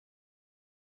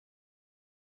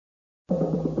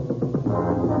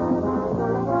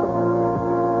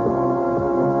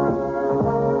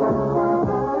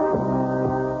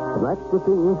the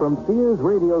theme from Sears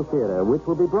Radio Theater, which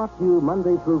will be brought to you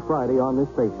Monday through Friday on this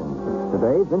station.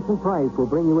 Today, Vincent Price will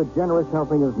bring you a generous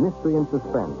helping of mystery and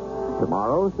suspense.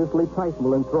 Tomorrow, Cicely Tyson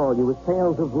will enthrall you with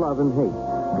tales of love and hate,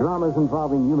 dramas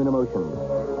involving human emotions.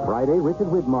 Friday,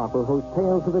 Richard Widmark will host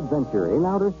tales of adventure in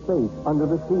outer space, under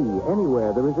the sea,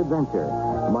 anywhere there is adventure.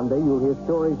 Monday, you'll hear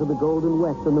stories of the Golden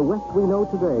West and the West we know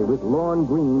today with Lorne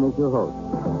Green as your host.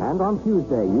 And on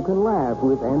Tuesday, you can laugh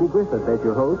with Andy Griffith as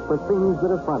your host for things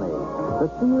that are funny. The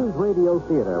Sears Radio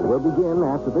Theater will begin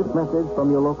after this message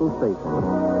from your local station.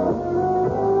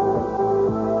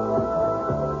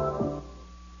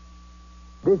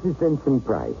 This is Vincent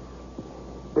Price.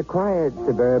 The quiet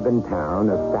suburban town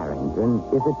of Farrington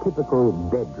is a typical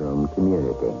bedroom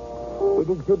community. It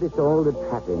exhibits all the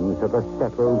trappings of a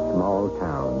settled small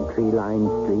town, tree-lined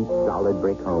streets, solid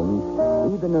brick homes,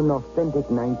 even an authentic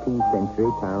 19th century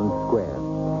town square.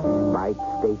 Bikes,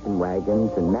 station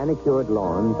wagons, and manicured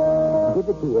lawns give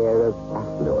it the air of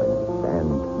affluence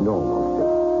and normalcy.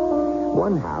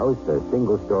 One house, a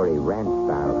single-story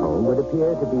ranch-style home, would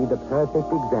appear to be the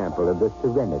perfect example of the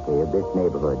serenity of this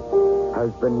neighborhood.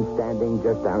 Husband standing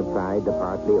just outside the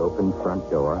partly open front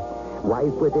door.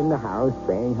 Wife within the house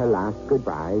saying her last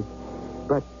goodbyes.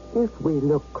 But if we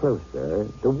look closer,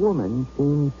 the woman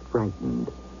seems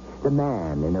frightened. The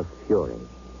man in a fury.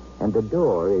 And the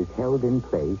door is held in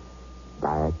place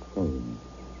by a chain.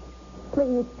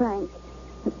 Please, Frank,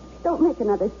 don't make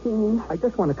another scene. I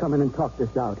just want to come in and talk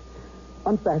this out.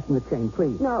 Unfasten the chain,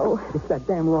 please. No. It's that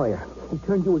damn lawyer. He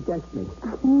turned you against me.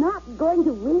 I'm not going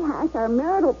to rehash our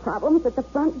marital problems at the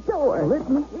front door. Let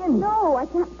me in. No, I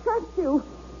can't trust you.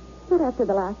 Not after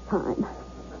the last time.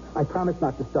 I promise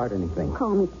not to start anything.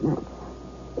 Call me tonight.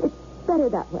 It's better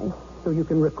that way. So you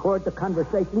can record the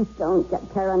conversation? Don't get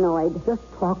paranoid. Just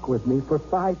talk with me for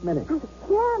 5 minutes. I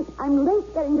can't. I'm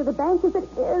late getting to the bank as it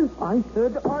is. I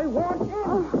said I want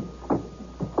in.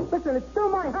 Listen, it's still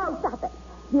my house. Stop it.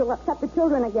 You'll upset the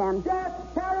children again. Dad,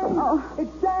 Carrie! Oh.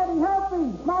 It's Daddy, help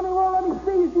me! Mommy won't let me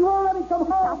see you. She won't let me come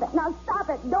home. Stop it. Now stop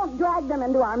it. Don't drag them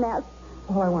into our mess.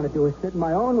 All I want to do is sit in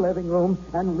my own living room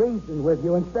and reason with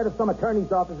you instead of some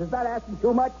attorney's office. Is that asking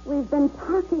too much? We've been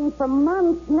talking for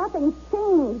months. Nothing's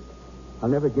changed. I'll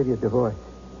never give you a divorce.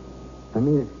 I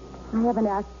mean it. I haven't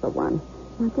asked for one.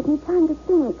 Now give me time to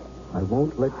think. I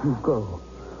won't let you go.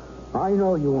 I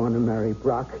know you want to marry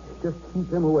Brock. Just keep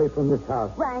him away from this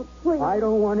house. Frank, please. I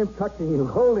don't want him touching you,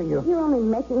 holding you. You're only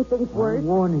making things worse. I'm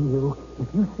warning you.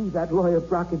 If you see that lawyer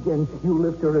Brock again, you'll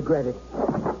live to regret it.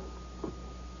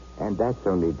 And that's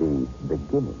only the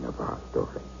beginning of our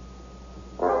story.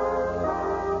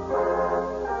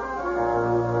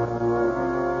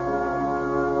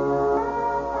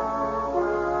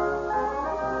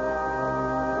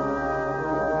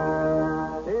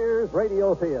 Sears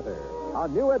Radio Theater, a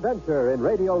new adventure in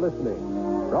radio listening.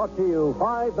 Brought to you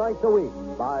 5 nights a week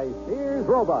by Sears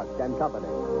Roebuck and Company.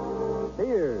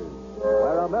 Sears,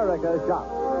 where America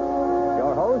shops.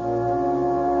 Your host,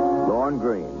 Lorne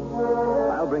Green.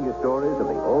 I'll bring you stories of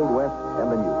the Old West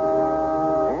and the New.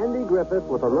 Andy Griffith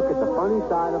with a look at the funny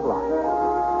side of life.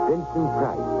 Vincent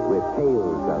Price with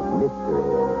tales of mystery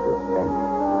and suspense.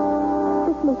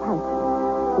 Cicely Tyson,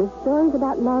 with stories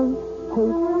about love,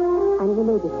 hate, and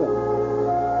religious things.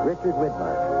 Richard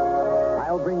Widmark.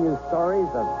 I'll bring you stories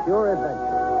of pure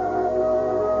adventure.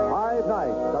 5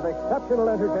 nights of exceptional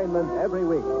entertainment every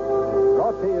week.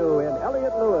 Brought to you in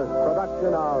Elliott Lewis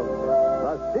production of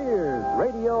the Sears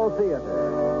Radio Theater.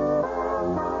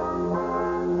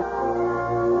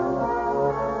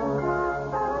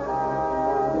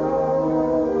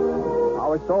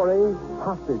 Our story,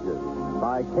 Hostages,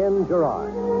 by Ken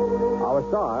Gerard. Our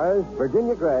stars,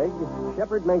 Virginia Gregg,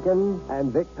 Shepard Menken,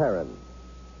 and Vic Perrin.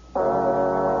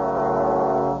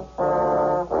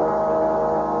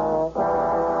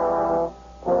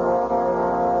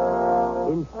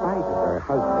 In spite of her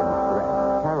husband's threat,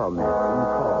 Carol Mason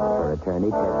called her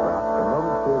attorney, Ted Brock, the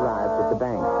moment she arrived at the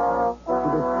bank. She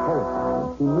was terrified.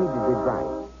 She needed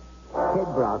advice. Ted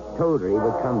Brock told her he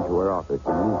would come to her office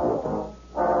immediately.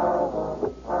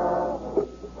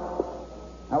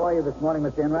 How are you this morning,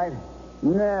 Mr. Enright?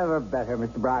 Never better,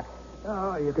 Mr. Brock.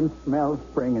 Oh, you can smell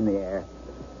spring in the air.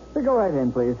 So go right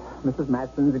in, please. Mrs.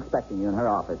 Matson's expecting you in her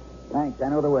office. Thanks. I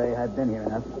know the way. I've been here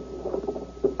enough.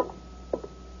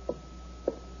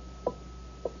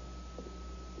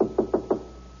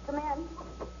 Come in.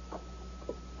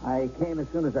 I came as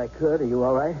soon as I could. Are you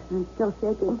all right? I'm still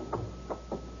shaking.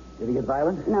 Did he get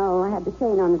violent? No, I had the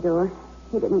chain on the door.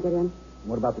 He didn't get in.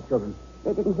 What about the children?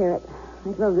 They didn't hear it.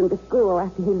 I drove them to school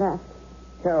after he left.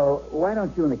 Carol, why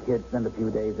don't you and the kids spend a few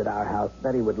days at our house?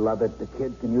 Betty would love it. The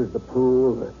kids can use the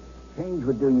pool. The Change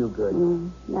would do you good.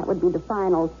 That would be the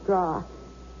final straw.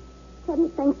 Teddy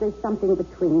thinks there's something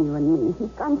between you and me. He's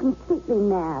gone completely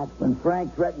mad. When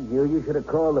Frank threatened you, you should have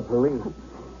called the police.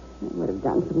 It would have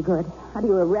done some good. How do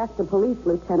you arrest a police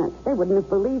lieutenant? They wouldn't have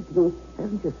believed me.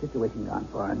 Hasn't your situation gone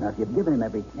far enough? You've given him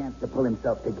every chance to pull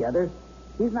himself together.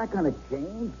 He's not going to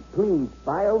change. Please,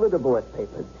 file the divorce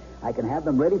papers. I can have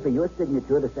them ready for your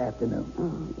signature this afternoon.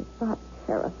 Oh, the thought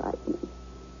terrifies me.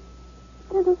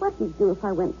 I don't know what he'd do if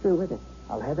I went through with it.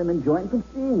 I'll have him enjoined from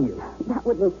seeing you. That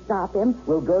wouldn't stop him.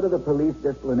 We'll go to the police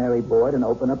disciplinary board and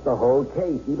open up the whole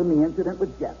case, even the incident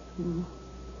with Jeff.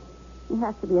 It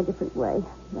has to be a different way.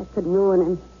 That could ruin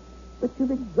him. But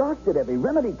you've exhausted every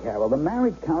remedy, Carol. The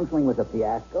marriage counseling was a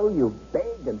fiasco. You've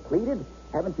begged and pleaded.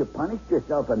 Haven't you punished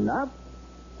yourself enough?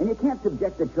 And you can't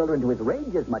subject the children to his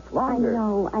rages much longer.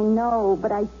 I know,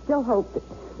 but I still hope that...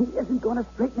 He isn't going to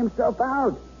straighten himself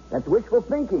out. That's wishful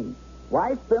thinking.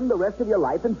 Why spend the rest of your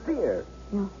life in fear?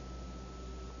 No,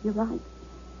 you're right.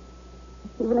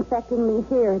 It's even affecting me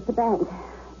here at the bank.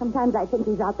 Sometimes I think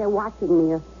he's out there watching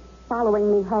me or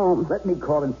following me home. Let me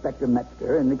call Inspector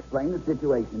Metzger and explain the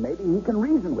situation. Maybe he can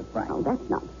reason with Frank. Oh, that's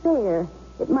not fair.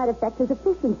 It might affect his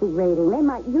efficiency rating. They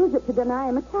might use it to deny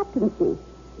him a captaincy.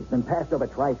 He's been passed over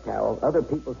twice, Carol. Other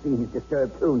people see he's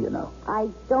disturbed, too, you know. I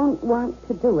don't want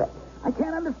to do it. I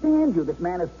can't understand you. This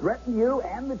man has threatened you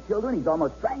and the children. He's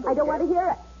almost strangled I don't want to hear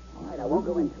it. All right, I won't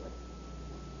go into it.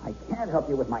 I can't help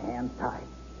you with my hands tied.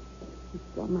 He's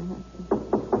still my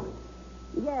husband.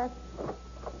 Yes,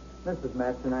 Mrs.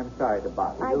 Matson, I'm sorry to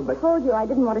bother I you, but told you I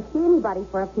didn't want to see anybody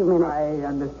for a few minutes. I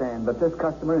understand. But this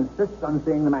customer insists on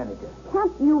seeing the manager.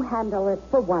 Can't you handle it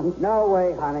for once? No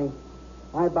way, honey.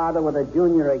 Why bother with a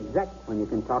junior exec when you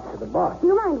can talk to the boss? Do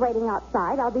you mind waiting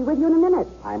outside? I'll be with you in a minute.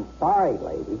 I'm sorry,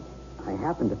 lady. I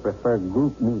happen to prefer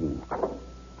group meetings.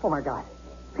 Oh, my God.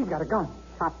 He's got a gun.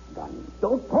 Shotgun.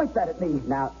 Don't point that at me.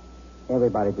 Now,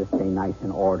 everybody just stay nice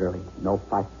and orderly. No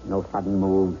fuss, no sudden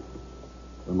moves.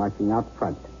 We're marching out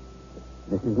front.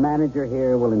 Mrs. Manager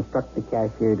here will instruct the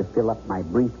cashier to fill up my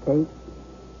briefcase.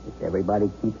 If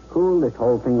everybody keeps cool, this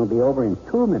whole thing will be over in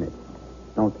 2 minutes.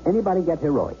 Don't anybody get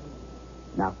heroic.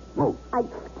 Now, move.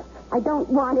 I don't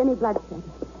want any bloodshed.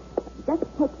 Just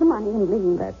take the money and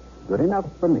leave. That's good enough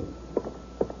for me.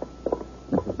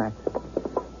 Mrs. Matson,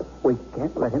 we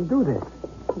can't let him do this.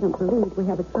 I don't believe we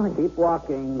have a choice. Keep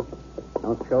walking.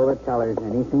 Don't show the tellers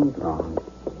anything's wrong.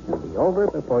 It'll be over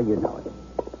before you know it.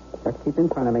 Just keep in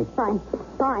front of me. Fine,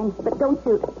 but don't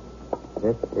shoot.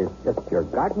 This is just your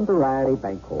garden variety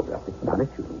bank holdup. It's not a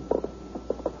shooting.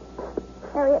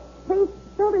 Harriet, please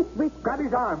fill this brief. Grab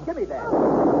his arm. Give me that.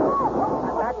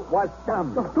 That was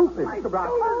dumb. Stupid. Mr. Brock.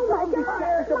 Oh, my God.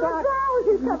 Mr. Brock.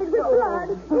 He's covered with blood.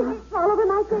 It's all over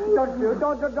my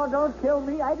face. Don't kill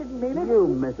me. I didn't mean it. You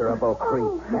miserable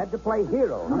creep. Had to play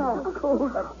hero. Huh?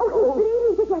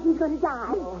 Oh, he's bleeding to death. He's going to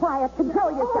die. Quiet.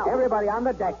 Control yourself. Everybody on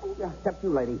the deck. Except you,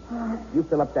 lady. You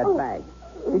fill up that bag.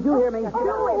 Did you hear me?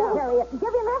 No, Harriet.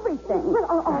 Give him everything. Well,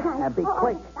 all right. Be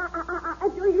quick.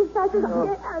 Do you start to...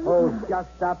 Oh,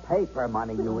 just the paper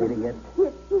money, you idiot.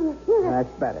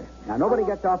 That's better. Now, nobody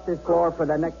gets off this floor for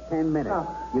the next 10 minutes.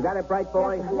 You got it, bright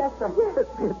boy? Yes, sir.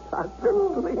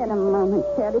 In a moment,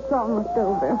 Ted. It's almost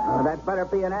over. Oh, that better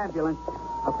be an ambulance.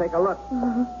 I'll take a look.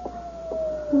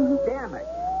 Damn it.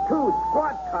 2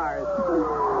 squad cars.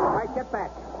 All right, get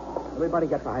back. Everybody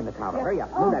get behind the counter. Hurry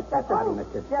up. Move that fat body,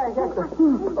 mister. Yes,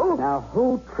 sir. Now,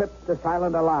 who tripped the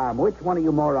silent alarm? Which one of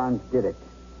you morons did it?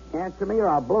 Answer me or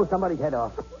I'll blow somebody's head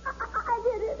off. I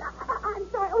did it. I'm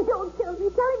sorry. Oh, don't kill me.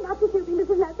 Tell him not to shoot me,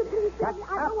 Mrs. Matson. Please, Shut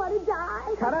I don't up. want to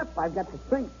die. Shut up. I've got to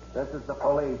think. This is the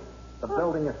police. The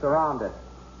building is surrounded.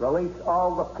 Release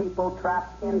all the people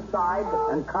trapped inside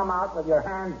and come out with your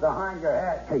hands behind your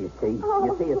head. Here, you see,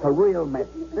 it's a real mess.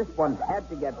 This one had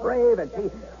to get brave, and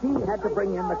she had to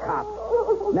bring in the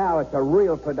cops. Now it's a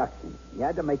real production. You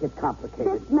had to make it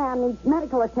complicated. This man needs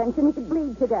medical attention. He could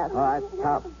bleed to death. Oh, that's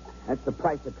tough. That's the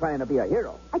price of trying to be a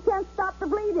hero. I can't stop the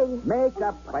bleeding.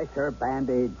 Makeup, pressure,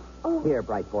 bandage. Here,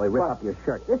 bright boy, rip up your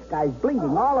shirt. This guy's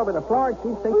bleeding all over the floor, and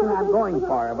she's thinking I'm going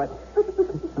for her, but...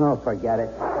 Oh, forget it.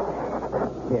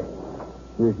 Here,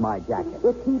 here's my jacket.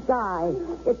 If he dies,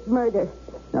 it's murder.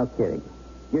 No kidding.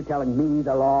 You're telling me,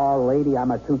 the law lady, I'm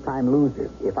a 2-time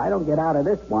loser. If I don't get out of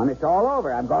this one, it's all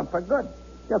over. I'm gone for good.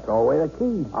 You'll throw away the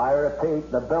key. I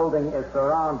repeat, the building is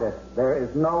surrounded. There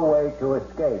is no way to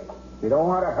escape. You don't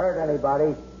want to hurt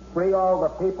anybody. Free all the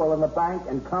people in the bank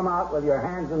and come out with your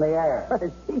hands in the air.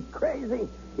 Is he crazy?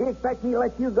 He expect me to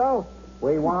let you go?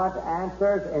 We want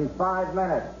answers in 5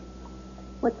 minutes.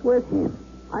 What's with him?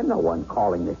 I'm the one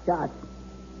calling the shots.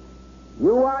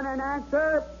 You want an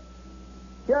answer?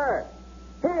 Sure.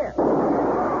 Here.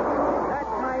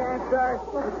 answer.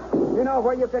 You know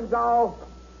where you can go.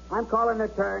 I'm calling the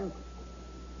turn.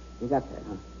 You got that,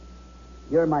 huh?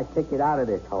 You're my ticket out of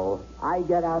this hole. I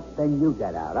get out, then you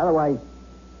get out. Otherwise,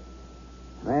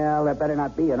 well, there better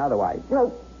not be an otherwise.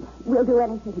 No, we'll do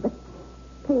anything, but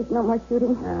please, no more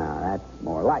shooting. Now, that's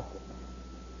more like it.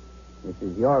 This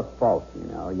is your fault, you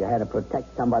know. You had to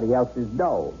protect somebody else's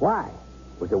dough. Why?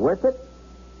 Was it worth it?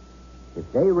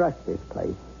 If they rush this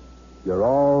place, you're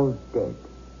all dead.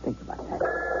 Think about that.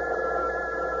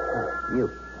 You.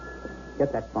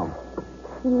 Get that phone.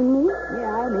 You mean me?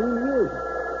 Yeah, I mean you.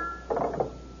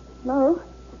 Hello?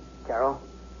 Carol,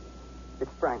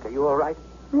 it's Frank. Are you all right?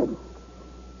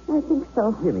 I think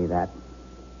so. Give me that.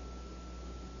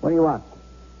 What do you want?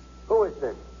 Who is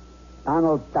this?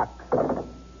 Donald Duck.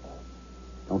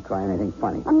 Don't try anything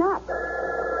funny. I'm not.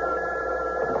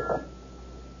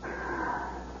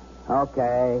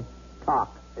 Okay.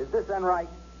 Talk. Is this Enright?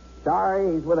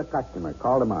 Sorry, he's with a customer.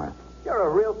 Call tomorrow. You're a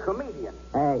real comedian.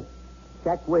 Hey,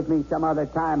 check with me some other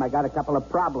time. I got a couple of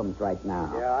problems right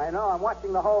now. Yeah, I know. I'm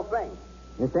watching the whole thing.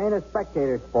 This ain't a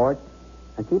spectator sport.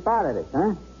 Now keep out of this,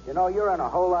 huh? You know, you're in a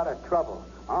whole lot of trouble.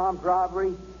 Armed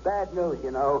robbery, bad news,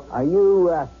 you know. Are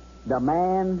you, the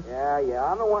man? Yeah,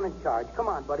 I'm the one in charge. Come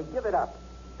on, buddy, give it up.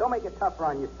 Don't make it tougher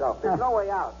on yourself. There's no way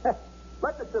out.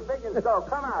 Let the civilians go.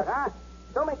 Come out, huh?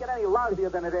 Don't make it any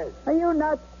lousier than it is. Are you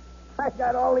nuts? I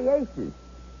got all the aces.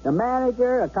 The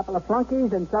manager, a couple of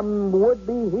flunkies, and some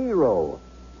would-be hero.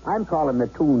 I'm calling the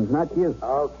tunes, not you.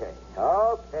 Okay,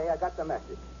 I got the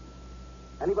message.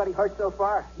 Anybody hurt so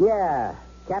far? Yeah,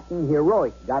 Captain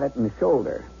Heroic got it in the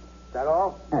shoulder. Is that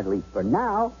all? At least for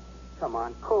now. Come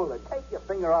on, cool it. Take your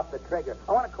finger off the trigger.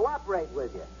 I want to cooperate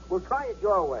with you. We'll try it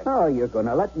your way. Oh, you're going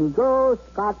to let me go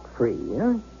scot-free,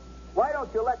 huh? Why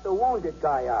don't you let the wounded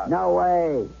guy out? No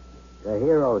way. The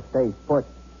hero stays put.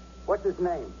 What's his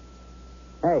name?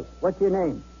 Hey, what's your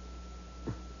name?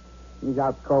 He's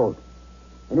out cold.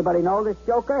 Anybody know this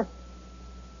joker?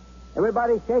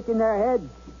 Everybody's shaking their heads,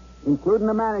 including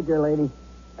the manager, lady.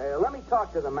 Hey, let me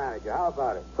talk to the manager. How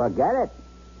about it? Forget it.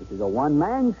 This is a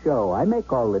one-man show. I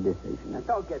make all the decisions. And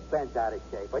don't get bent out of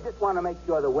shape. I just want to make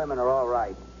sure the women are all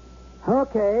right.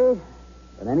 Okay.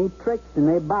 But any tricks and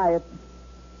they buy it.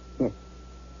 Here,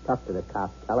 talk to the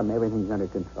cop. Tell him everything's under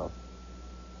control.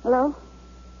 Hello?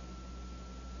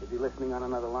 Is he listening on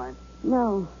another line?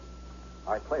 No.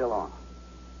 All right, play along.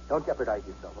 Don't jeopardize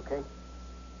yourself, okay?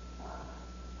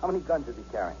 How many guns is he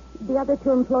carrying? The other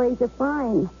two employees are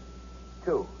fine.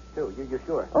 Two. You're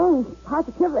sure? Oh,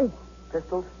 positively.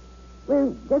 Pistols?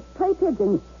 We're just play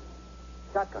pigeons.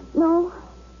 Shotguns? No,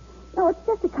 it's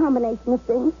just a combination of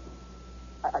things.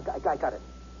 I got it.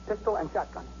 Pistol and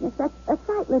shotgun. Yes, that's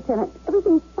right, Lieutenant.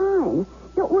 Everything's fine.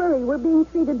 Don't worry, we're being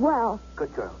treated well.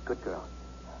 Good girl.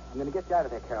 I'm going to get you out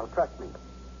of there, Carol. Trust me.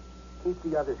 Keep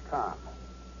the others calm.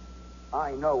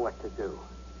 I know what to do.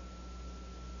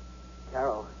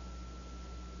 Carol,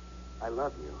 I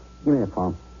love you. Give me the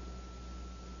phone.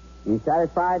 You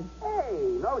satisfied?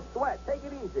 Hey, no sweat. Take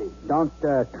it easy. Don't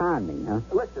con me, huh?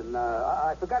 Listen,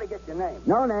 I forgot to get your name.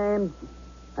 No names.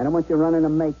 I don't want you running a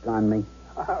make on me.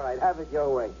 All right, have it your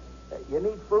way. You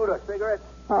need food or cigarettes?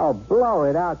 Oh, blow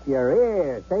it out your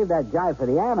ear. Save that jive for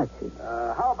the amateurs.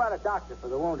 How about a doctor for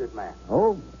the wounded man?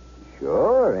 Oh,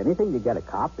 sure. Anything to get a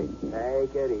cop in here.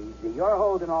 Take it easy. You're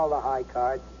holding all the high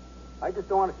cards. I just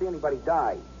don't want to see anybody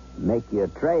die. Make you a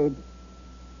trade.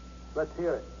 Let's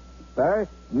hear it.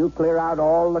 First, you clear out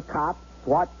all the cops,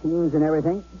 SWAT teams, and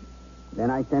everything.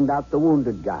 Then I send out the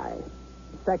wounded guy.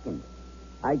 Second,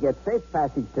 I get safe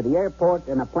passage to the airport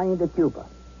and a plane to Cuba.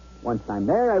 Once I'm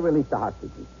there, I release the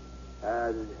hostages.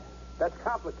 That's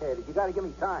complicated. You got to give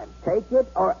me time. Take it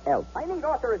or else. I need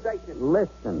authorization.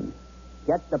 Listen,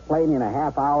 get the plane in a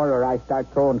half hour or I start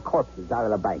throwing corpses out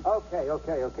of the bank. Okay.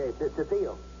 It's a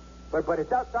deal. But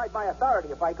it's outside my authority.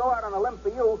 If I go out on a limb for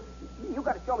you, you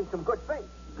got to show me some good faith.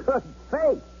 Good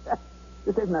faith?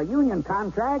 This isn't a union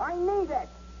contract. I need it.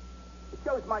 It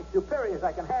shows my superiors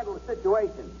I can handle the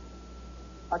situation.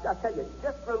 I'll tell you,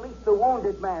 just release the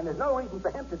wounded man. There's no reason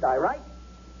for him to die, right?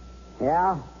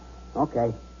 Yeah,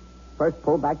 okay. First,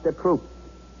 pull back the troops.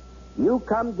 You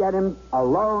come get him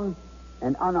alone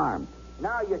and unarmed.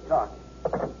 Now you're talking.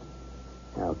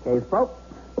 Okay, folks.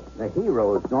 The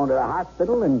hero's going to the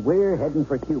hospital, and we're heading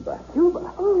for Cuba.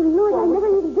 Cuba? Oh, Lord, I never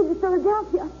needed to get to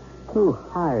Philadelphia. Who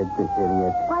hired this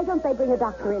idiot? Why don't they bring a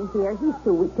doctor in here? He's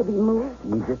too weak to be moved.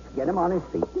 You just get him on his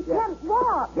feet. He can't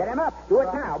walk. Get him up. Do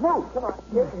it now. Move. Come on.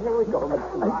 Here we go.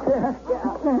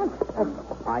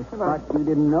 I thought you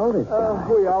didn't know this guy.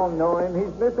 We all know him.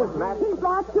 He's Mrs. Matson. He's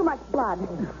lost too much blood.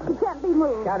 He can't be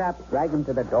moved. Shut up. Drag him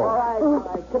to the door. All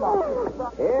right, come on.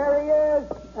 Here he is.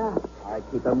 All right,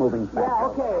 keep him moving fast. Yeah,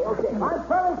 okay. I'm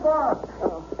coming for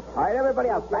him. All right, everybody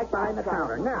else, back behind the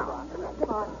counter. Now.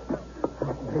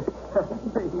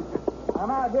 I'm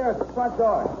out here at the front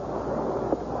door.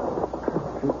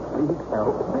 Please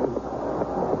help me.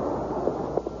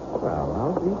 Well,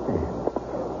 I'll be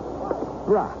damned.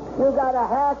 Brock. You got a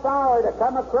half hour to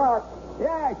come across.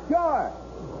 Yeah, sure.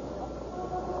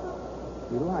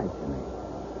 You lied to me.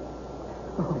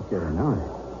 I should have known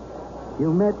it.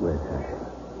 You met with her.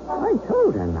 I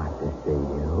told her not to see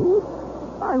you.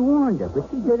 I warned her, but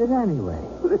she did it anyway.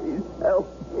 Please help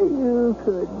me. You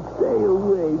couldn't stay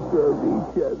away from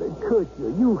each other, could you?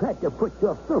 You had to put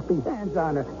your filthy hands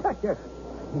on her, touch her.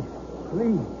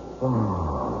 Please.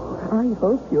 Oh, I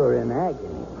hope you're in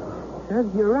agony.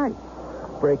 Serves you right,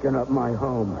 breaking up my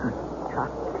home.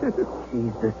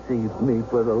 She's deceived me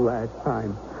for the last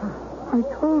time. I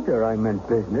told her I meant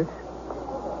business.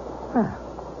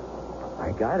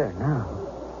 I got her now.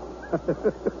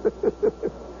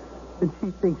 And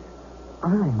she thinks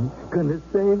I'm going to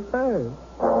save her.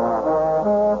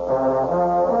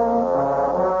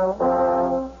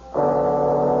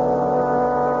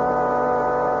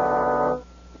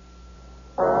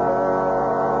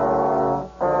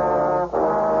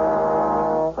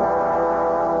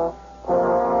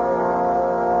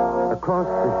 Across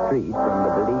the street from the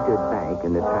beleaguered bank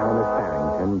in the town of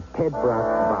Farrington, Ted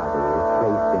Brock's body is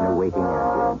placed in a waiting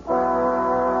ambulance.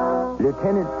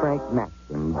 Lieutenant Frank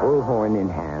Matson, bullhorn in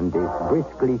hand, is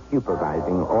briskly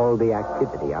supervising all the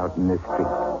activity out in the street.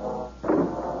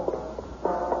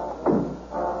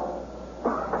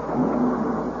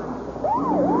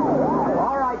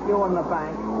 All right, you in the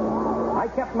bank. I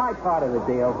kept my part of the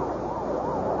deal.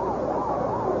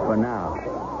 For now.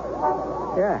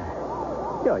 Yeah.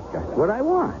 You're just what I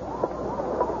want.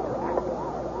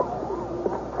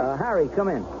 Harry, come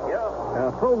in.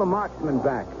 Yeah. Pull the marksman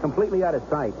back, completely out of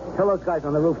sight. Tell those guys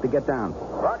on the roof to get down.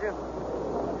 Roger.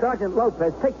 Sergeant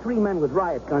Lopez, take 3 men with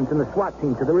riot guns and the SWAT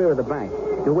team to the rear of the bank.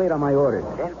 You wait on my orders.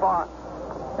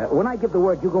 10-4. When I give the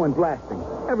word, you go in blasting.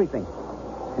 Everything.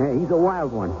 Yeah, he's a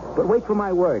wild one. But wait for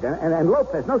my word. And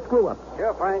Lopez, no screw-up.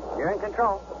 Sure, Frank. You're in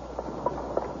control.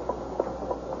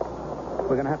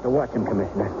 We're going to have to watch him,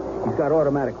 Commissioner. He's got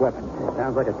automatic weapons.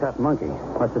 Sounds like a tough monkey.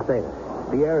 What's the status?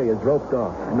 The area's roped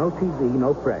off. No TV,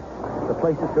 no press. The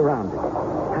place is surrounded.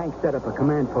 Hank set up a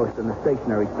command post in the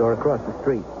stationery store across the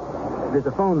street. There's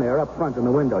a phone there up front in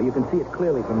the window. You can see it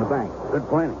clearly from the bank. Good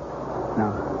planning.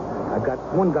 Now, I've got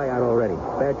one guy out already.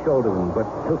 Bad shoulder wound, but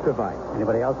he'll survive.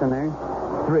 Anybody else in there?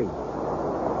 3.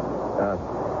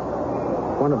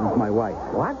 One of them's my wife.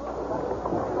 What?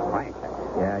 Frank.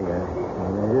 Yeah.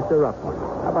 It's a rough one.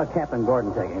 How about Captain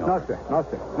Gordon taking over? No,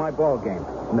 sir. It's my ball game.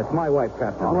 And it's my wife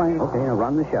trapped in All there. right. Okay, now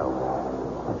run the show.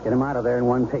 Let's get him out of there in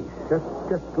one piece.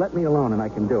 Just let me alone and I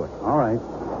can do it. All right.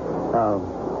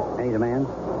 Any demands?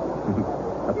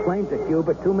 A plane to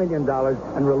Cuba, $2 million,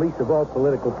 and release of all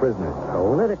political prisoners.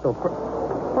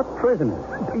 What prisoners?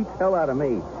 Beats hell out of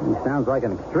me. He sounds like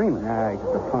an extremist. Nah, he's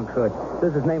just a punk hood.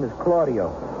 Says his name is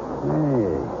Claudio.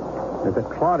 Hey, there's a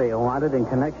Claudio wanted in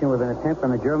connection with an attempt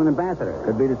on the German ambassador.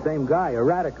 Could be the same guy, a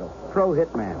radical. Pro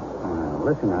hitman.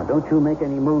 Listen now, don't you make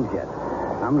any moves yet.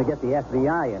 I'm going to get the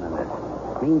FBI in on this.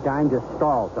 Meantime, just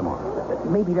stall some more.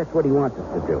 Maybe that's what he wants us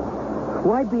to do.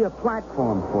 Why be a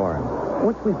platform for him?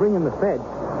 Once we bring in the feds,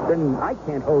 then I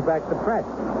can't hold back the press.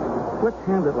 Let's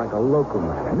handle it like a local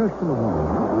matter. Nurse him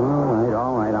along.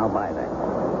 All right, I'll buy that.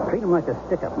 Treat him like a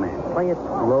stick-up man. Play it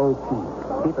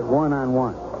low-key. Keep it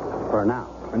one-on-one. For now.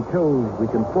 Until we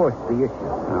can force the issue.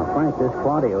 Now, Frank, this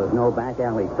Claudio is no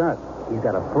back-alley thug. He's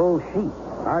got a full sheet.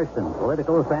 Arson,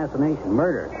 political assassination,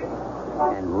 murder,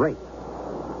 and rape.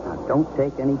 Now, don't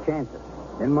take any chances.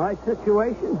 In my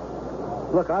situation?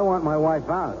 Look, I want my wife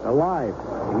out, alive.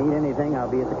 If you need anything, I'll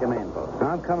be at the command post.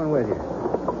 I'm coming with you.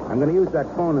 I'm going to use that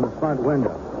phone in the front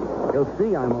window. He'll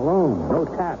see I'm alone. No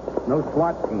taps, no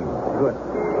SWAT team. Good.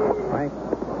 Frank,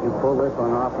 you pull this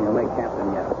one off and you'll make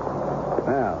Captain yell.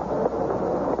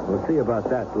 Well, we'll see about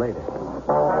that later.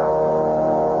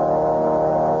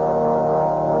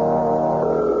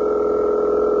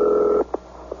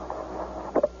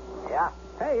 Yeah?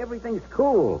 Hey, everything's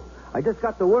cool. I just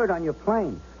got the word on your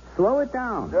plane. Slow it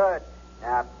down. Good.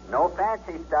 Now, no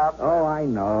fancy stuff. Oh, I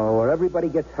know. Or everybody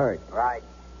gets hurt. Right.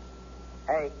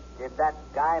 Hey, did that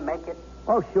guy make it?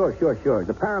 Oh, sure.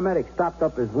 The paramedic stopped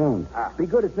up his wound. Be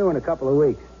good as new in a couple of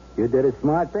weeks. You did a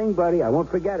smart thing, buddy. I won't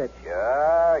forget it.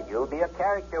 Sure, you'll be a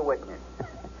character witness.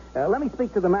 Let me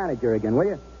speak to the manager again, will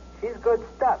you? She's good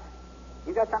stuff.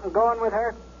 You got something going with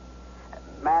her?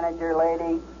 Manager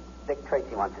lady, Dick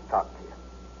Tracy wants to talk to you.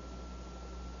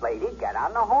 Lady, get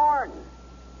on the horn.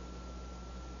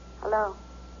 Hello.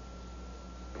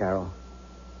 Carol,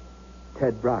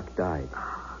 Ted Brock died.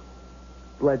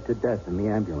 Bled to death in the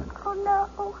ambulance. Oh, no.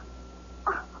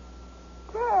 Oh,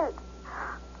 Ted.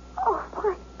 Oh,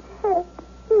 my Ted.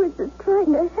 He was just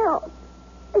trying to help.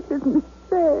 It isn't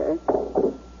fair.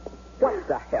 What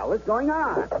the hell is going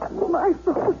on? My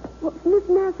fault. Well, Miss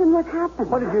Masson, what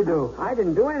happened? What did you do? I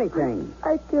didn't do anything.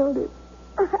 I killed him.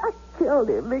 I killed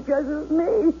him because of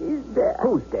me. He's dead.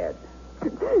 Who's dead?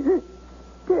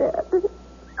 Dead.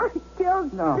 I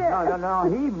killed Ted. No.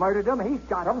 He murdered him. He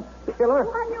shot him. Killer.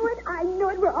 I knew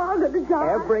it. We're all going to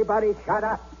die. Everybody shut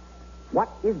up. What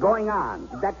is going on?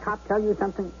 Did that cop tell you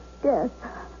something? Yes.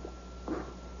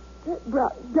 Ted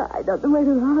Brock died on the way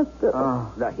to the hospital.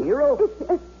 Oh, the hero?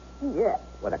 Yes.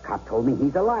 Well, the cop told me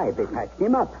he's alive. They patched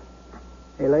him up.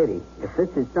 Hey, lady, if this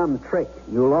is some trick,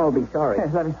 you'll all be sorry.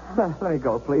 Hey, let me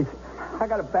go, please. I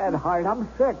got a bad heart. I'm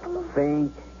sick.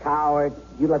 Think, coward.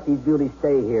 You let these beauties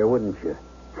stay here, wouldn't you?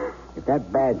 If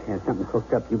that badge has something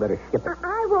cooked up, you better skip it.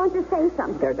 I want to say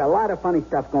something. There's a lot of funny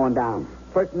stuff going down.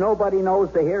 First, nobody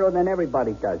knows the hero, then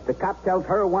everybody does. The cop tells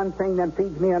her one thing, then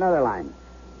feeds me another line.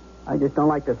 I just don't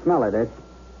like the smell of this.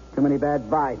 Too many bad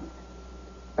vibes.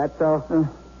 That's so?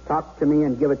 Talk to me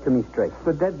and give it to me straight.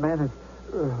 The dead man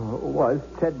was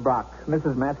Ted Brock,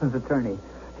 Mrs. Masson's attorney.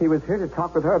 He was here to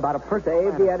talk with her about a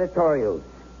personal Save the editorials.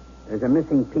 There's a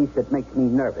missing piece that makes me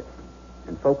nervous.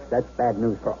 And, folks, that's bad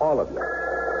news for all of you.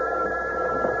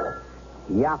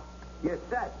 Yeah, You're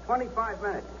set. 25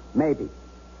 minutes. maybe.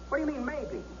 What do you mean,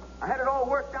 maybe? I had it all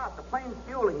worked out. The plane's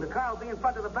fueling. The car will be in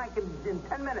front of the bank in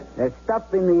 10 minutes. There's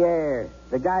stuff in the air.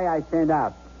 The guy I sent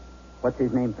out. What's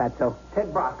his name, Fatso?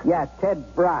 Ted Brock. Yeah,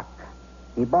 Ted Brock.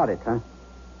 He bought it, huh?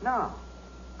 No.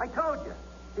 I told you.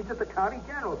 He's at the county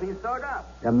general being sewed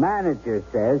up. The manager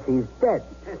says he's dead.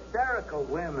 Hysterical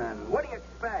women. What do you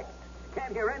expect?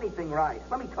 Can't hear anything right.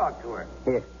 Let me talk to her.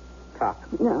 Here, talk.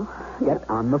 No. Get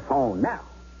on the phone now.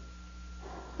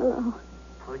 Hello.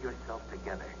 Pull yourself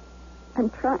together. I'm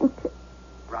trying to.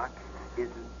 Brock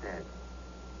isn't dead.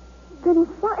 Then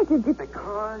why did you...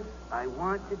 Because I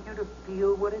wanted you to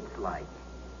feel what it's like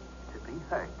to be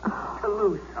hurt, to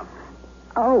lose something.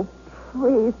 Oh,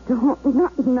 please don't.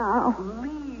 Not now.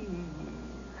 Please.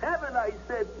 Haven't I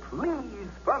said please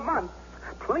for months?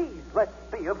 Please, let's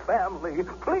be a family.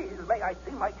 Please, may I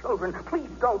see my children. Please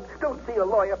don't see a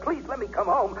lawyer. Please let me come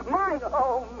home. My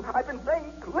home. I've been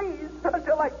saying please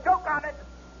until I choke on it.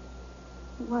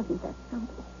 It wasn't that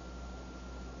simple.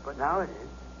 But now it is.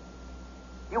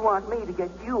 You want me to get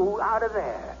you out of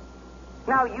there.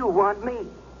 Now you want me.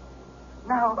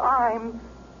 Now I'm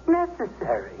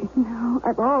necessary. No,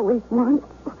 I've always wanted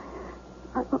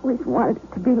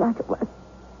it to be like it was.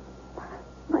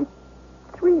 Like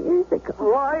 3 years ago.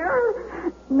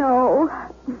 Lawyer? No,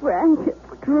 Frank,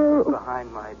 it's true.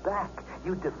 Behind my back.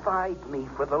 You defied me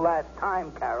for the last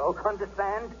time, Carol.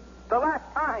 Understand? The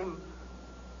last time.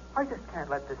 I just can't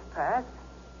let this pass.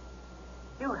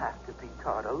 You have to be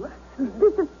taught a lesson.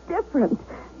 This is different.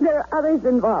 There are others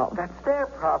involved. That's their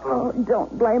problem. Oh,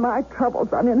 don't blame our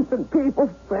troubles on innocent people,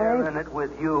 They're Frank. in it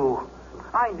with you.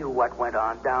 I knew what went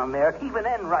on down there. Even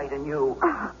Enright and you.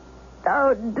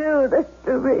 Don't do this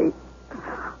to me.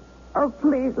 Oh,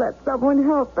 please let someone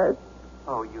help us.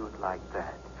 Oh, you'd like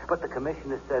that. But the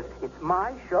commissioner says it's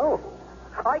my show.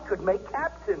 I could make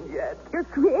captain yet. You're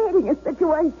creating a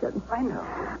situation. I know.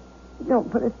 Don't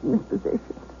put us in this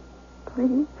position.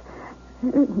 Please.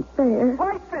 It isn't fair.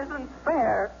 Life isn't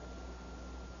fair.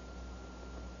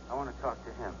 I want to talk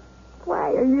to him.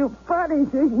 Why are you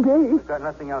punishing me? I've got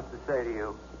nothing else to say to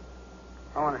you.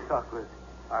 I want to talk with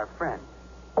our friend.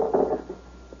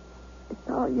 It's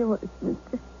all yours,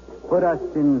 mister. Put us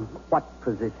in what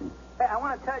position? Hey, I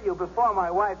want to tell you before my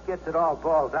wife gets it all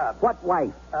balled up. What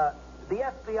wife? The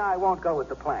FBI won't go with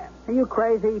the plan. Are you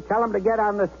crazy? Tell them to get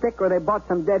on the stick or they bought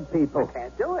some dead people.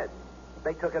 Can't do it.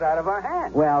 They took it out of our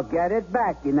hands. Well, get it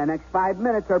back. In the next 5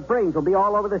 minutes, her brains will be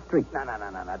all over the street. No.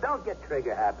 Don't get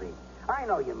trigger happy. I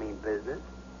know you mean business.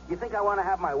 You think I want to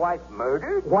have my wife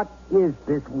murdered? What is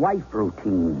this wife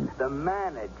routine? The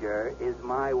manager is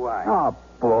my wife. Oh,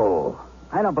 bull.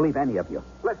 I don't believe any of you.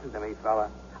 Listen to me, fella.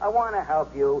 I want to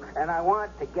help you, and I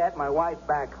want to get my wife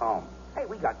back home. Hey,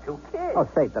 we got 2 kids. Oh,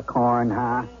 save the corn,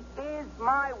 huh? She is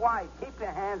my wife. Keep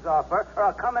your hands off her, or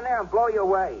I'll come in there and blow you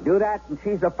away. Do that, and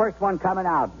she's the first one coming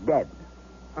out, dead.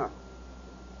 Huh.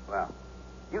 Well,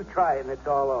 you try it and it's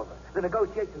all over. The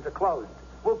negotiations are closed.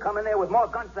 We'll come in there with more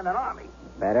guns than an army.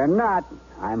 Better not.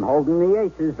 I'm holding the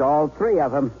aces, all three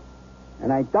of them.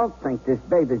 And I don't think this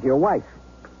babe is your wife.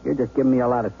 You're just giving me a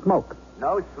lot of smoke.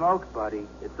 No smoke, buddy.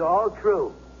 It's all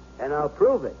true. And I'll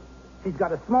prove it. She's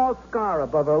got a small scar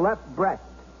above her left breast.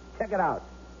 Check it out.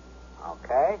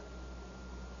 Okay.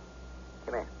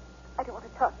 Come here. I don't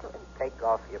want to talk to him. Take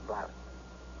off your blouse.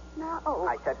 No.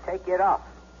 I said take it off.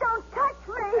 Don't touch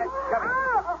me. come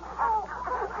here.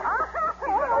 He's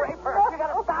going to rape her. You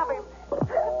got to stop him.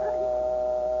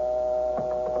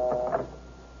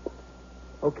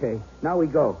 Okay, now we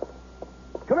go.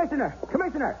 Commissioner!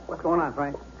 What's going on,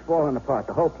 Frank? It's falling apart.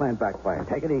 The whole plan backfired.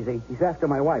 Take it easy. He's after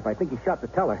my wife. I think he shot the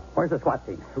teller. Where's the SWAT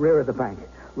team? Rear of the bank.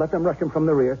 Let them rush him from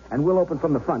the rear, and we'll open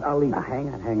from the front. I'll leave. Now, hang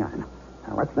on.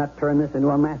 Now, let's not turn this into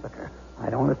a massacre. I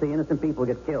don't want to see innocent people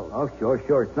get killed. Oh,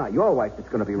 sure. It's not your wife that's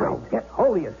going to be Now, raped. get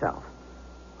hold of yourself.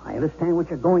 I understand what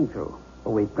you're going through, but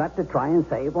we've got to try and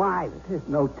save lives. There's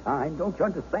no time. Don't you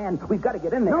understand? We've got to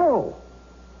get in there. No!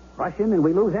 Rush him and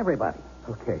we lose everybody.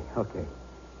 Okay.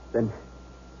 Then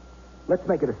let's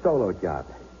make it a solo job.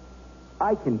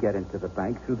 I can get into the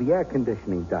bank through the air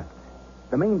conditioning ducts.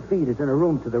 The main feed is in a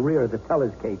room to the rear of the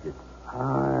teller's cages.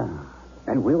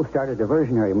 And we'll start a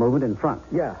diversionary movement in front.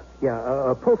 Yeah.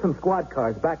 Pull some squad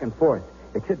cars back and forth.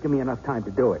 It should give me enough time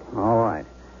to do it. All right.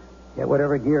 Get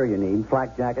whatever gear you need,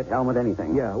 flak jacket, helmet,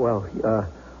 anything. Yeah, well,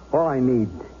 all I need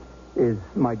is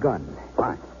my gun.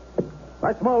 Fine.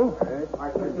 Let's move. We'll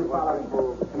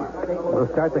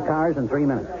start the cars in 3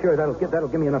 minutes. Sure, that'll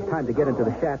give me enough time to get into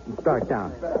the shaft and start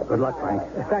down. Good luck, Frank.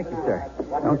 Thank you, sir.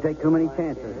 Don't take too many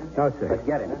chances. No, sir. But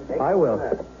get him. I will.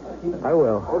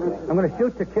 I'm going to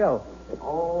shoot to kill.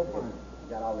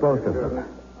 Both of them.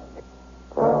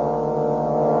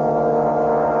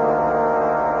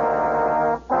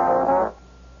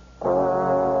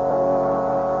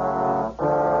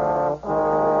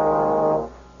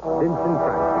 Vincent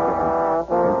Price again.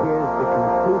 And here's the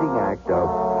concluding act of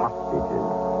Hostages.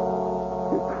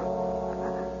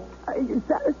 Are you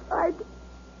satisfied?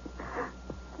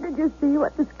 Did you see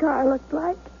what the scar looked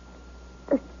like?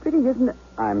 It's pretty, isn't it?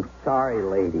 I'm sorry,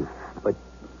 lady, but,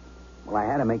 well, I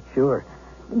had to make sure.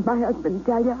 Did my husband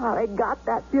tell you how I got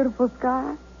that beautiful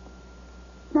scar?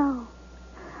 No,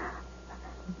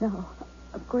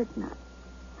 of course not.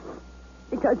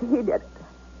 Because he did it.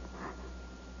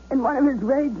 In one of his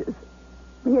rages,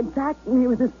 he attacked me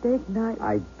with a steak knife.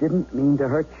 I didn't mean to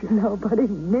hurt you. Nobody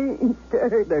means to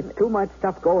hurt. There's too much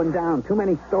stuff going down, too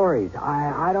many stories.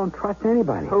 I don't trust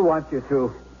anybody. Who wants you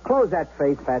to? Close that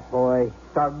face, fat boy.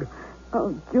 Thug.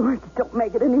 Oh, George, don't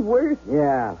make it any worse.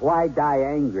 Yeah, why die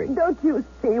angry? Don't you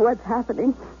see what's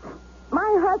happening?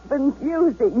 My husband's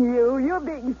using you. You're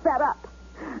being set up.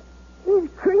 He's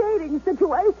creating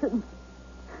situations.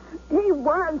 He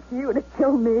wants you to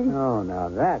kill me. Oh, now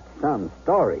that's some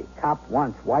story. Cop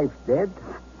wants wife dead?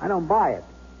 I don't buy it.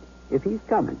 If he's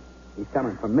coming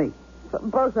for me. For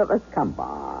both of us. Come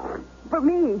on. For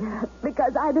me,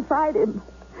 because I defied him.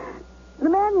 The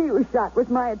man you shot was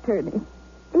my attorney.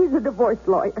 He's a divorce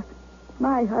lawyer.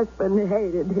 My husband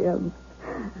hated him.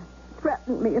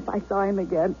 Threatened me if I saw him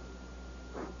again.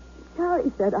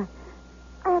 Charlie said I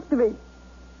have to be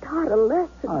taught a lesson.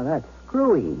 Oh, that's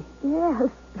screwy. Yes.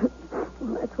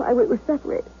 That's why we were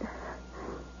separated.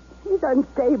 He's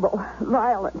unstable,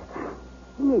 violent.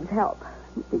 He needs help.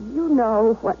 Do you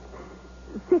know what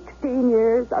 16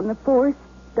 years on the force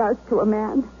does to a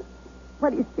man?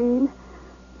 What he's seen?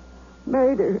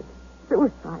 Murder,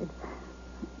 suicide,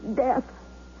 death.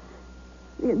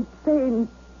 The insane,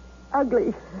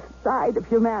 ugly side of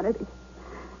humanity.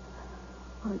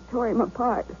 Well, it tore him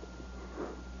apart.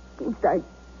 He started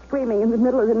screaming in the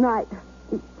middle of the night.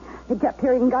 He kept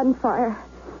hearing gunfire.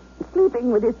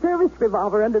 Sleeping with his service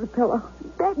revolver under the pillow.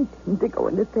 Begged him to go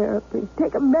into therapy.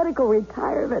 Take a medical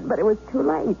retirement, but it was too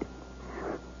late.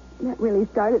 That really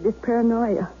started his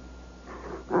paranoia.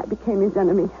 I became his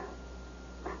enemy.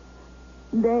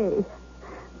 They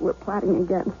were plotting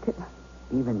against him.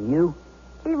 Even you?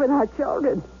 Even our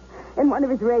children. In one of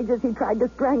his rages, he tried to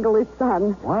strangle his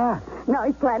son. What? Now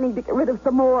he's planning to get rid of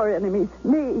some more enemies.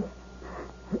 Me.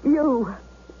 You.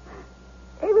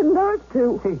 Even those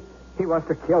two. He wants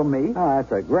to kill me. Oh,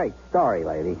 that's a great story,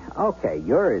 lady. Okay,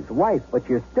 you're his wife, but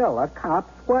you're still a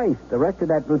cop's wife. The rest of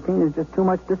that routine is just too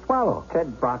much to swallow.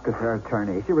 Ted Brock is her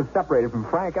attorney. She was separated from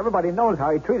Frank. Everybody knows how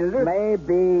he treated her.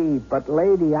 Maybe, but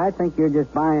lady, I think you're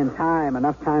just buying time.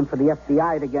 Enough time for the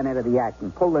FBI to get into the act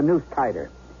and pull the noose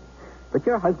tighter. But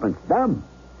your husband's dumb.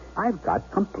 I've got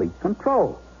complete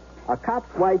control. A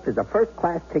cop's wife is a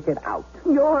first-class ticket out.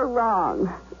 You're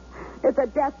wrong. It's a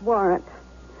death warrant.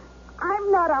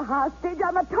 I'm not a hostage.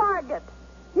 I'm a target.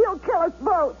 He'll kill us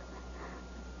both.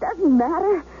 Doesn't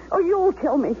matter. Or you'll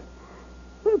kill me.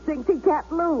 He thinks he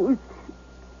can't lose.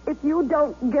 If you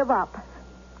don't give up,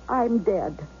 I'm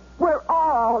dead. We're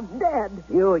all dead.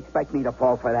 You expect me to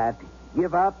fall for that?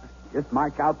 Give up? Just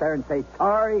march out there and say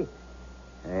sorry?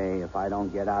 Hey, if I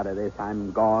don't get out of this,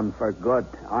 I'm gone for good.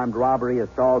 Armed robbery,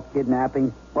 assault,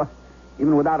 kidnapping. Well,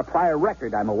 even without a prior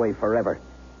record, I'm away forever.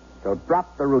 So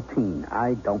drop the routine.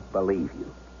 I don't believe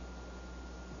you.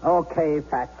 Okay,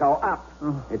 Fatso, up.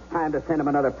 It's time to send him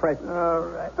another present. All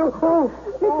right.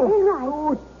 Mr.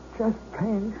 Enright. Just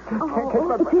pain.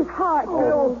 It's his heart.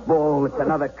 Oh, bull, it's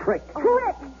another trick.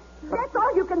 Trick! That's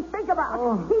all you can think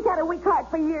about. He's had a weak heart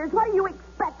for years. What do you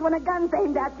expect when a gun's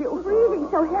aimed at you? Breathing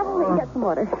so heavily. Get some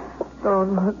water.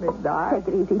 Don't let me die.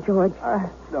 Take it easy, George. I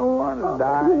don't want to He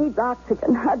die. needs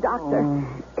oxygen. A doctor.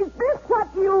 Is this what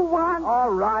you want? All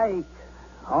right.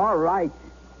 All right.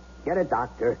 Get a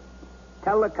doctor.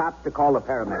 Tell the cops to call the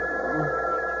paramedics.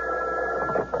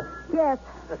 Yes.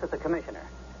 This is the commissioner.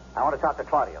 I want to talk to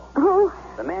Claudio, Oh,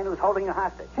 the man who's holding you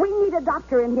hostage. we need a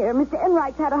doctor in here. Mr.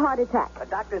 Enright's had a heart attack. A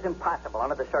doctor's impossible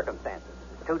under the circumstances.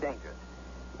 It's too dangerous.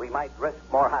 We might risk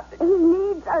more hostages. He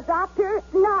needs a doctor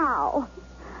now.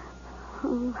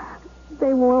 Oh,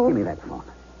 they won't. Give me that phone.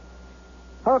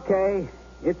 Okay,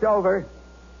 it's over.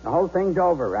 The whole thing's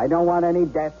over. I don't want any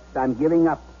deaths. I'm giving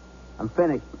up. I'm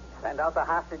finished. Send out the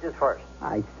hostages first.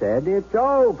 I said it's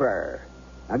over.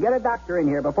 Now get a doctor in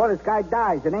here before this guy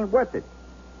dies. It ain't worth it.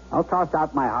 I'll toss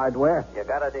out my hardware. You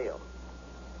got a deal.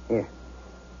 Here.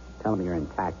 Tell me you're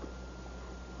intact.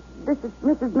 This is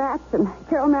Mrs. Matson.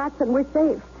 Carol Matson. We're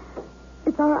safe.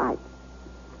 It's all right.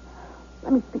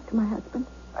 Let me speak to my husband.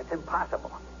 That's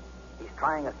impossible. He's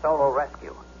trying a solo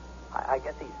rescue. I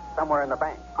guess he's somewhere in the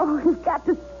bank. Oh, you've got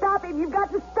to stop him. You've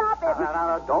got to stop him.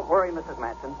 No. Don't worry, Mrs.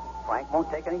 Matson. Frank won't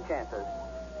take any chances.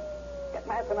 Get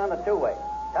Matson on the two-way.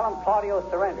 Tell him Claudio's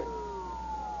surrendered.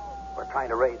 We're trying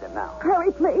to raise him now.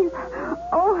 Hurry, please.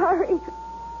 Oh, hurry.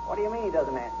 What do you mean he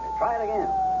doesn't answer? Try it again.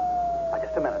 Now,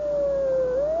 just a minute.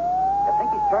 I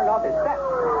think he's turned off his set.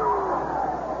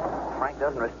 Frank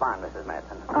doesn't respond, Mrs.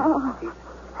 Matson. Oh. He's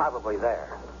probably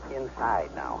there. Inside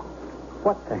now.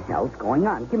 What the hell's going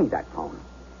on? Give me that phone.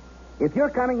 If you're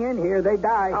coming in here, they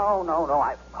die. No.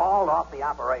 I've called off the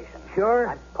operation. Sure?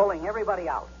 I'm pulling everybody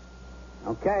out.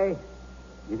 Okay.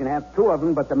 You can have two of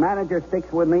them, but the manager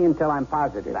sticks with me until I'm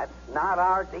positive. That's not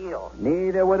our deal.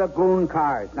 Neither with the goon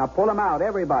cars. Now pull them out,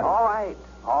 everybody. All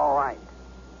right.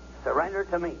 Surrender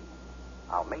to me.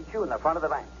 I'll meet you in the front of the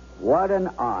bank. What an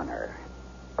honor.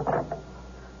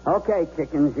 Okay,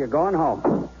 chickens, you're going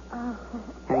home.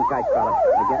 Hang tight, fella.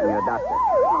 You're getting me a doctor.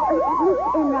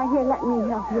 Mr. Enright, here, let me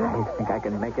help you. I think I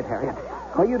can make it, Harriet.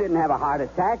 Oh, you didn't have a heart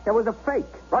attack. That was a fake.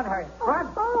 Run, Harriet. Run.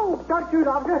 Oh, don't shoot,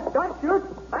 officer. Don't shoot.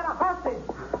 I'm a hostage.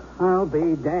 I'll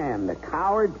be damned. The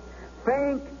coward.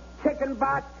 Fink. Chicken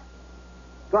butt.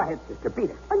 Go ahead, sister. Beat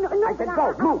it. No, I said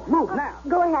go. Move now.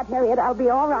 Go ahead, Harriet. I'll be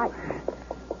all right.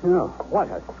 Oh, what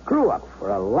a screw-up for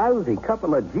a lousy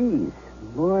couple of G's.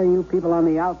 Boy, you people on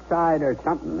the outside are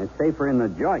something. It's safer in the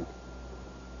joint.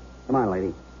 Come on,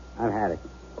 lady. I've had it.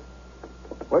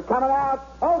 We're coming out.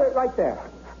 Hold it right there.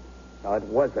 Oh, it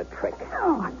was a trick.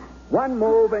 Oh, One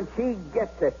move and she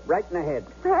gets it right in the head.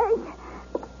 Frank.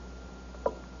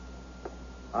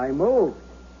 I moved.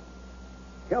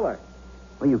 Kill her.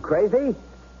 Are you crazy?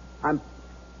 I'm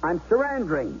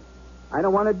surrendering. I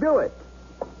don't want to do it.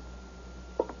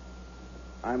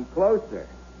 I'm closer.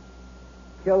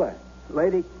 Kill her.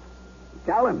 Lady,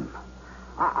 tell him.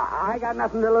 I got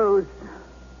nothing to lose.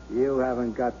 You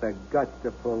haven't got the guts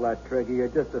to pull that trigger. You're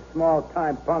just a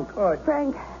small-time punk hood.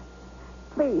 Frank,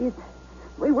 please.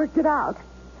 We worked it out.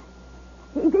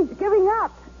 He's giving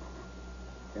up.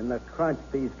 In the crunch,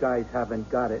 these guys haven't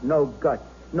got it. No guts,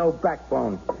 no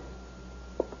backbone.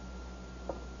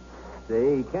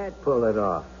 See, he can't pull it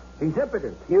off. He's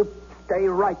impotent. You stay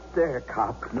right there,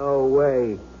 cop. No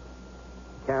way.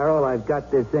 Carol, I've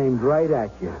got this aimed right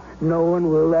at you. No one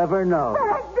will ever know.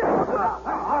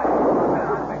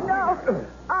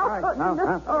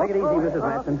 No. Take it easy, Mrs.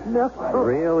 Matson. No.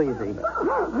 Real easy.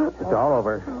 It's all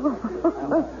over.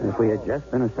 If we had just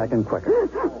been a second quicker.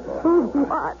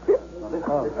 What?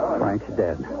 Frank's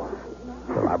dead.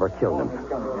 The robber killed him.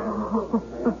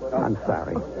 I'm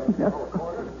sorry.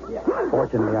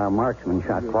 Fortunately, our marksman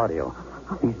shot Claudio.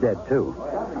 He's dead, too.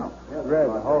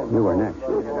 You were next.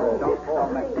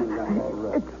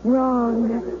 It's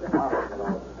wrong.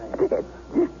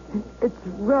 It's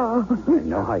wrong. I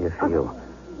know how you feel.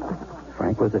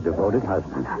 Frank was a devoted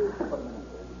husband.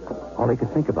 All he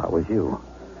could think about was you.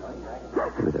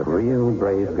 He was a real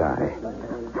brave guy.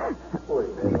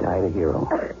 He died a hero.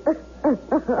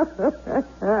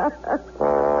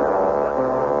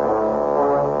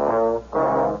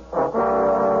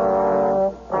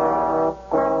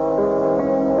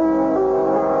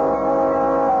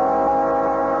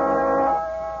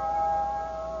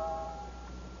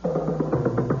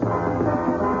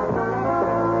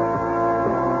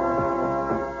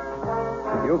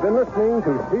 You've been listening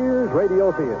to Sears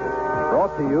Radio Theater,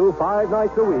 brought to you 5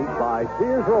 nights a week by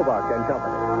Sears Roebuck and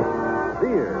Company.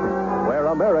 Sears, where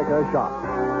America shops.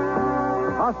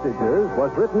 Hostages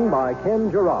was written by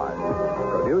Ken Gerard,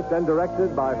 produced and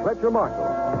directed by Fletcher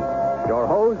Marshall. Your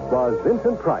host was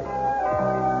Vincent Price.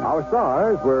 Our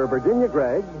stars were Virginia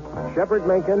Gregg, Shepard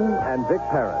Menken, and Vic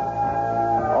Perrin.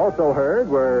 Also heard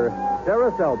were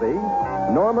Sarah Selby,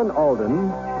 Norman Alden,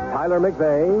 Tyler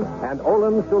McVeigh, and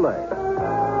Olin Soule.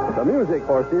 The music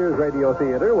for Sears Radio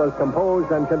Theater was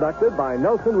composed and conducted by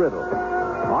Nelson Riddle.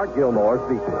 Art Gilmore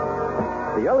speaking.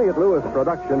 The Elliott Lewis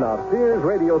production of Sears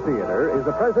Radio Theater is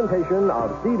a presentation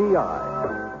of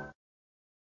CDI.